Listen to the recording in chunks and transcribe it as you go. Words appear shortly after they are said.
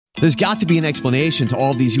There's got to be an explanation to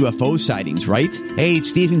all of these UFO sightings, right? Hey,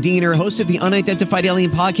 it's Stephen Diener, host of the Unidentified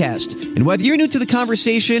Alien Podcast. And whether you're new to the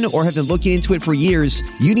conversation or have been looking into it for years,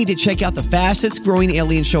 you need to check out the fastest growing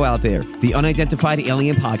alien show out there, the Unidentified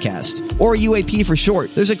Alien Podcast, or UAP for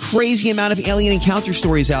short. There's a crazy amount of alien encounter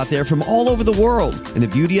stories out there from all over the world. And the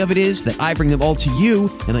beauty of it is that I bring them all to you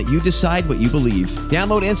and let you decide what you believe.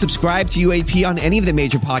 Download and subscribe to UAP on any of the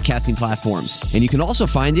major podcasting platforms. And you can also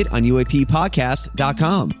find it on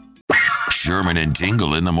UAPpodcast.com. Sherman and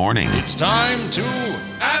Tingle in the morning. It's time to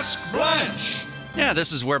Ask Blanche. Yeah,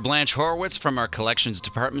 this is where Blanche Horowitz from our collections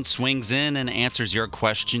department swings in and answers your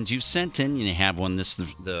questions you've sent in. You have one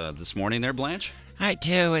this morning there, Blanche? I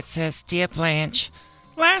do. It says, Dear Blanche,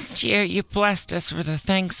 last year you blessed us with a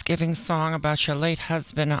Thanksgiving song about your late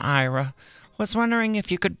husband, Ira. Was wondering if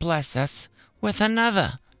you could bless us with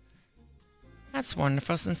another. That's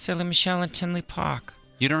wonderful. Sincerely, Michelle in Tinley Park.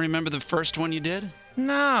 You don't remember the first one you did?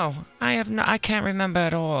 No, I can't remember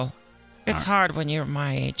at all. It's hard when you're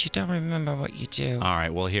my age. You don't remember what you do. All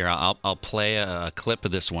right, well, here, I'll play a clip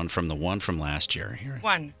of this one from last year. Here.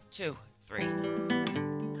 1, 2, 3.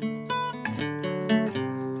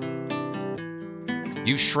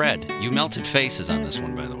 You shred. You melted faces on this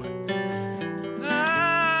one, by the way.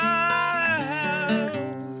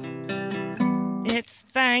 Oh, it's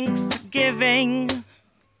Thanksgiving.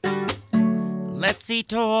 Let's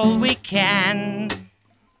eat all we can.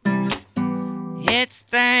 It's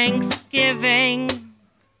Thanksgiving.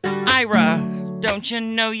 Ira, don't you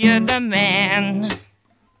know you're the man?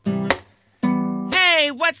 Hey,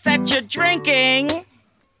 what's that you're drinking?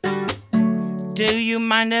 Do you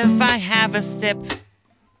mind if I have a sip?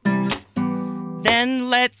 Then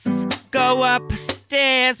let's go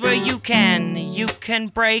upstairs where you can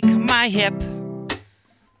break my hip.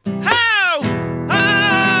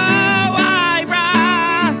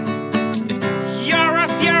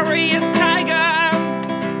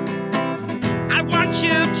 You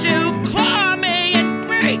to claw me and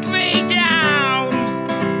break me down.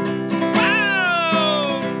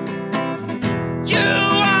 Whoa! You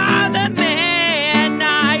are the man,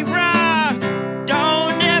 Ira.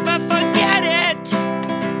 Don't ever forget it.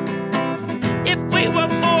 If we were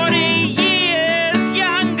 40 years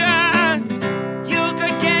younger, you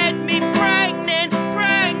could get me pregnant.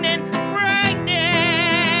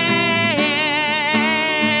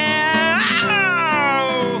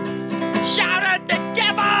 Oh! Shout out the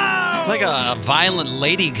It's like a violent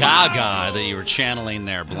Lady Gaga that you were channeling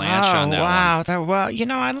there, Blanche, on that one. Wow. Well,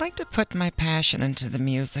 I like to put my passion into the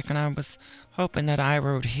music, and I was hoping that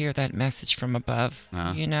Ira would hear that message from above,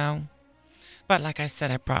 But like I said,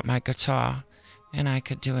 I brought my guitar, and I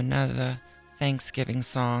could do another Thanksgiving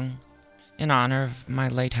song in honor of my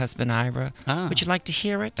late husband, Ira. Would you like to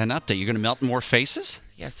hear it? An update. You're going to melt more faces?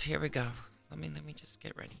 Yes, here we go. Let me just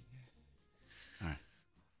get ready. All right.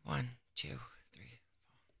 1, 2, 3.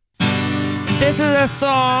 This is a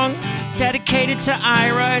song dedicated to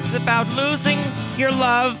Ira. It's about losing your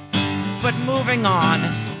love, but moving on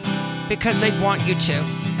because they want you to.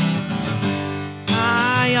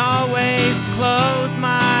 I always close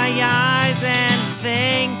my eyes and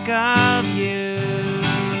think of you.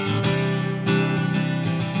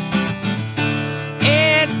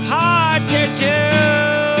 It's hard to do,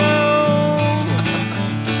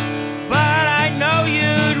 but I know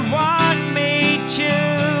you'd want me to.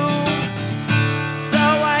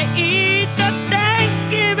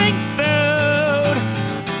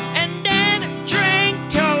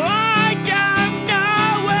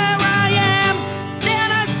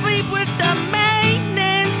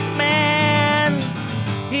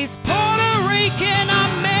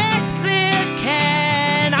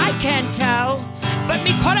 But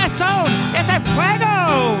mi corazón es el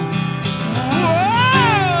fuego.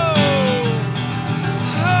 Whoa.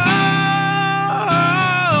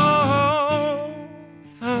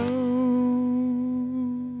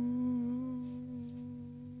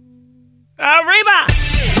 Arriba!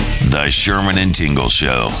 The Sherman and Tingle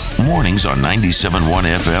Show. Mornings on 97.1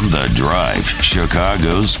 FM The Drive,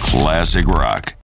 Chicago's classic rock.